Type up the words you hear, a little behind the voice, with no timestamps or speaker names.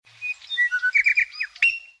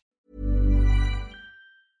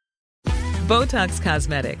Botox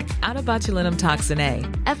Cosmetic, out of botulinum toxin A,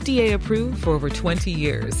 FDA approved for over 20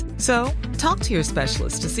 years. So, talk to your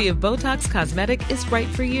specialist to see if Botox Cosmetic is right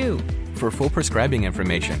for you. For full prescribing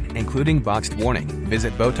information, including boxed warning,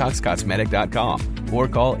 visit BotoxCosmetic.com or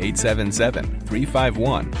call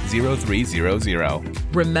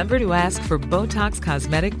 877-351-0300. Remember to ask for Botox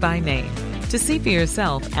Cosmetic by name. To see for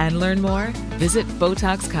yourself and learn more, visit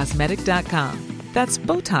BotoxCosmetic.com. That's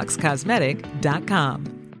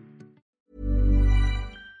BotoxCosmetic.com.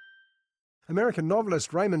 American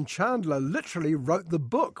novelist Raymond Chandler literally wrote the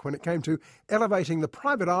book when it came to elevating the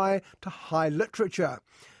private eye to high literature.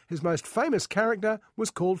 His most famous character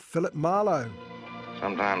was called Philip Marlowe.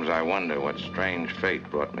 Sometimes I wonder what strange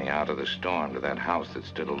fate brought me out of the storm to that house that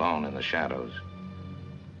stood alone in the shadows.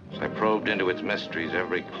 As I probed into its mysteries,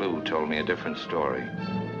 every clue told me a different story.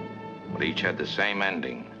 But each had the same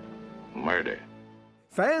ending: murder.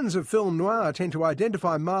 Fans of film noir tend to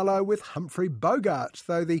identify Marlowe with Humphrey Bogart,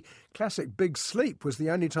 though the classic Big Sleep was the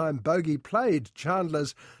only time Bogey played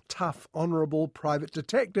Chandler's tough, honourable private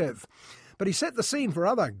detective. But he set the scene for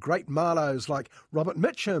other great Marlowes like Robert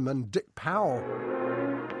Mitchum and Dick Powell.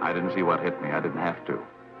 I didn't see what hit me. I didn't have to.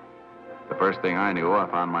 The first thing I knew,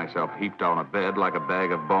 I found myself heaped on a bed like a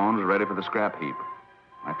bag of bones ready for the scrap heap.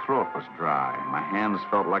 My throat was dry. My hands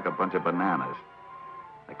felt like a bunch of bananas.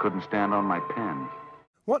 I couldn't stand on my pen.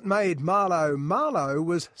 What made Marlowe Marlowe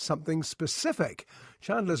was something specific.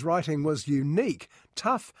 Chandler's writing was unique,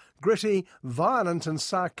 tough, gritty, violent and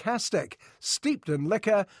sarcastic, steeped in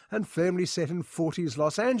liquor and firmly set in 40s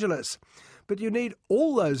Los Angeles. But you need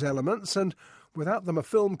all those elements, and without them a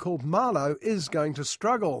film called Marlowe is going to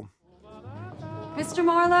struggle. Mr.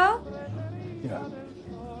 Marlowe? Yeah.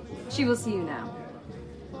 She will see you now.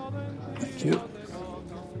 Thank you.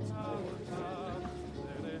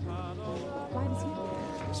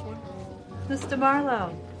 Mr.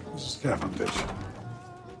 Marlowe. Mrs. Cavendish.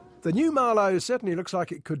 The new Marlowe certainly looks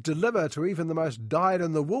like it could deliver to even the most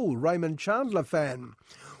dyed-in-the-wool Raymond Chandler fan.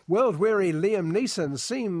 World-weary Liam Neeson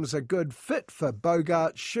seems a good fit for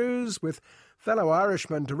Bogart's shoes, with fellow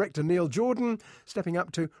Irishman director Neil Jordan stepping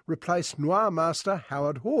up to replace noir master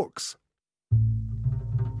Howard Hawks.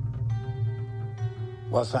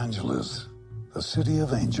 Los Angeles, the city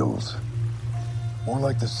of angels. More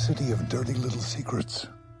like the city of dirty little secrets.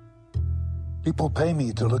 People pay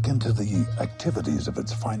me to look into the activities of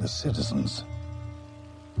its finest citizens.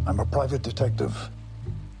 I'm a private detective.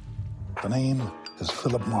 The name is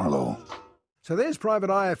Philip Marlowe. So there's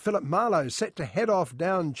Private Eye Philip Marlowe set to head off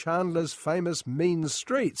down Chandler's famous mean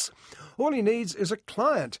streets. All he needs is a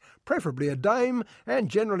client, preferably a dame, and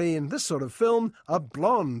generally in this sort of film, a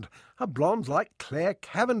blonde. A blonde like Claire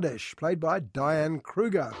Cavendish, played by Diane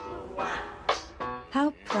Kruger.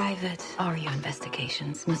 How private are your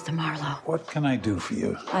investigations, Mr. Marlowe? What can I do for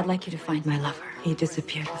you? I'd like you to find my lover. He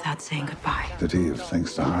disappeared without saying goodbye. Did he have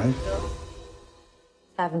things to hide?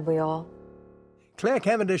 Haven't we all? Claire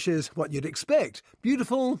Cavendish is what you'd expect.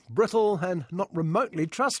 Beautiful, brittle and not remotely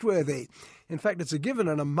trustworthy. In fact, it's a given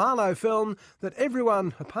in a Marlowe film that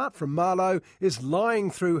everyone, apart from Marlowe, is lying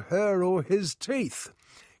through her or his teeth.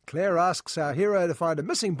 Claire asks our hero to find a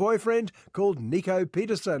missing boyfriend called Nico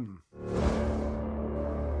Peterson.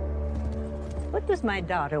 What does my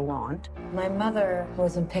daughter want? My mother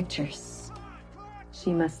was in pictures.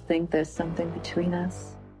 She must think there's something between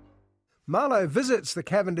us. Marlowe visits the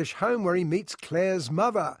Cavendish home where he meets Claire's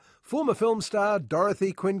mother, former film star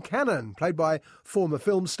Dorothy Quincannon, played by former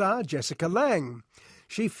film star Jessica Lange.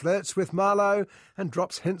 She flirts with Marlowe and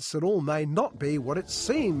drops hints that all may not be what it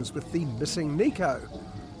seems with the missing Nico.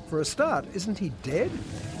 For a start, isn't he dead?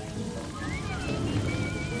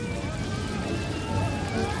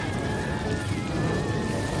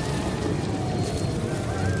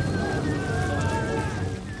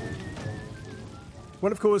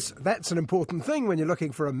 Well, of course, that's an important thing when you're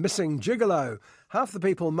looking for a missing gigolo. Half the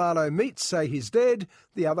people Marlowe meets say he's dead,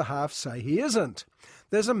 the other half say he isn't.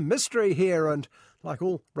 There's a mystery here, and like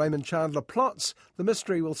all Raymond Chandler plots, the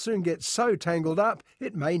mystery will soon get so tangled up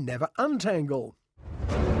it may never untangle.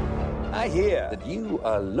 I hear that you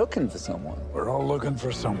are looking for someone. We're all looking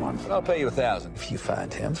for someone. I'll pay you $1,000 if you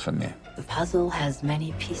find him for me. The puzzle has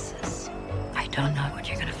many pieces. I don't know what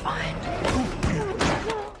you're going to find.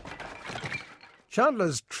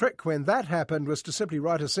 Chandler's trick when that happened was to simply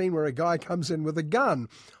write a scene where a guy comes in with a gun,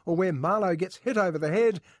 or where Marlowe gets hit over the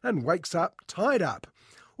head and wakes up tied up.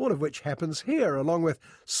 All of which happens here, along with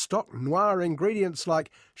stock noir ingredients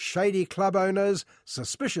like shady club owners,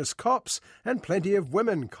 suspicious cops, and plenty of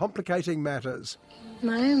women complicating matters.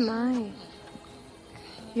 My.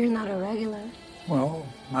 You're not a regular. Well,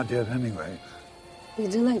 not yet anyway. You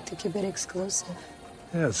do like to keep it exclusive.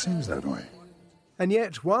 Yeah, it seems that way. And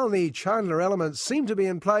yet, while the Chandler elements seem to be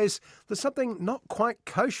in place, there's something not quite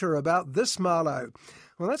kosher about this Marlowe.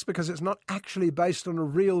 Well, that's because it's not actually based on a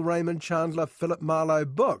real Raymond Chandler Philip Marlowe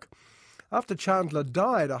book. After Chandler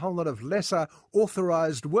died, a whole lot of lesser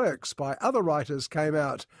authorised works by other writers came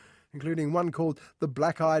out, including one called The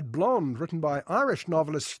Black-Eyed Blonde, written by Irish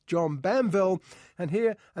novelist John Banville, and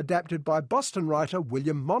here adapted by Boston writer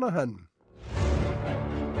William Monaghan.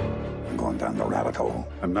 I'm going down the rabbit hole.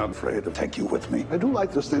 I'm not afraid to take you with me. I do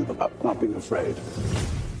like this thing about not being afraid.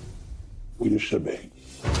 Well, you should be.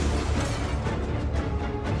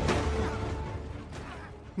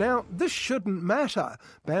 Now, this shouldn't matter.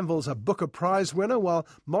 Banville's a Booker Prize winner, while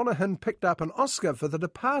Monaghan picked up an Oscar for The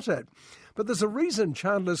Departed. But there's a reason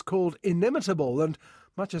Chandler's called inimitable, and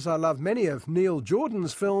much as I love many of Neil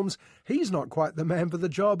Jordan's films, he's not quite the man for the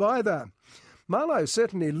job either. Marlowe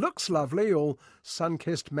certainly looks lovely, all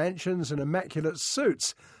sun-kissed mansions and immaculate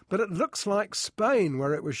suits, but it looks like Spain,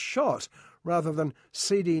 where it was shot, rather than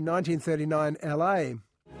seedy 1939 LA.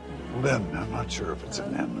 Lynn, I'm not sure if it's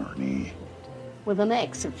an N or an E. With an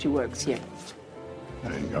X if she works here.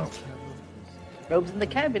 There you go. Robes in the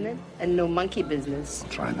cabinet and no monkey business. I'll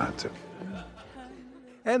try not to.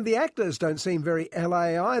 And the actors don't seem very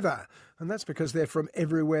LA either, and that's because they're from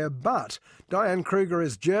everywhere but. Diane Kruger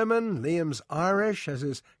is German, Liam's Irish, as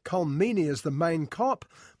is Colm Meaney as the main cop.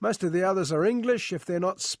 Most of the others are English, if they're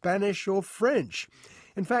not Spanish or French.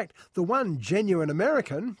 In fact, the one genuine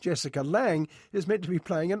American, Jessica Lange, is meant to be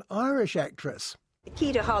playing an Irish actress. The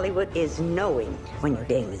key to Hollywood is knowing when your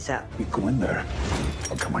game is up. You go in there,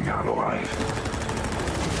 I'm coming out alive.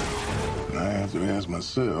 I have to ask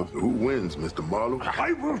myself, who wins, Mr. Marlowe?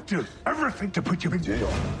 I will do everything to put you in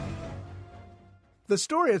jail. The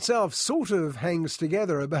story itself sort of hangs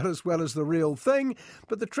together about as well as the real thing,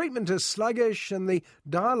 but the treatment is sluggish and the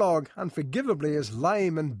dialogue, unforgivably, is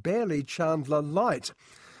lame and barely Chandler light.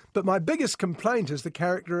 But my biggest complaint is the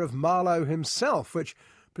character of Marlowe himself, which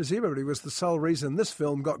presumably was the sole reason this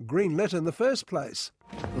film got greenlit in the first place.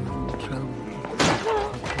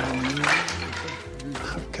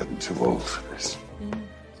 I'm getting too old for this.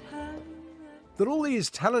 That all these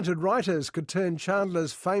talented writers could turn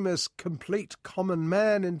Chandler's famous complete common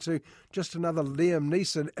man into just another Liam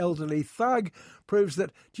Neeson elderly thug proves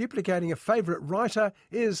that duplicating a favourite writer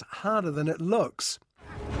is harder than it looks.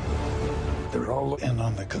 They're all in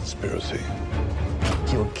on the conspiracy.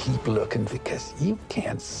 You'll keep looking because you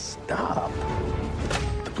can't stop.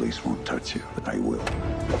 The police won't touch you, but I will.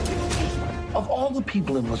 Of all the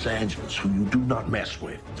people in Los Angeles who you do not mess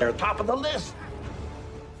with, they're top of the list.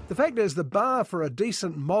 The fact is, the bar for a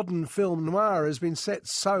decent modern film noir has been set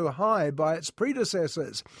so high by its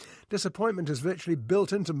predecessors. Disappointment is virtually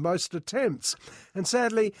built into most attempts. And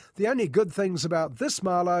sadly, the only good things about this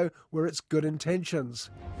Marlowe were its good intentions.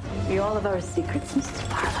 We all have our secrets, Mr.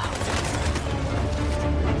 Marlowe.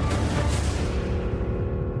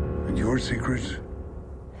 And your secrets?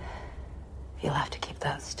 You'll have to keep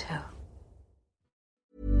those too.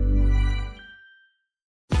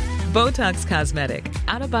 Botox Cosmetic,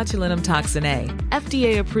 out of botulinum toxin A,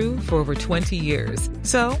 FDA approved for over 20 years.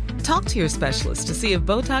 So, talk to your specialist to see if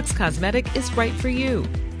Botox Cosmetic is right for you.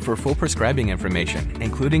 For full prescribing information,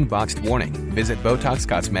 including boxed warning, visit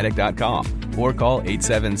BotoxCosmetic.com or call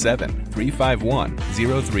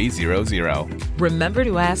 877-351-0300. Remember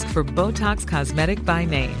to ask for Botox Cosmetic by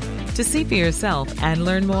name. To see for yourself and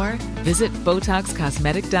learn more, visit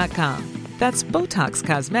BotoxCosmetic.com. That's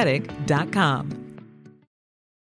BotoxCosmetic.com.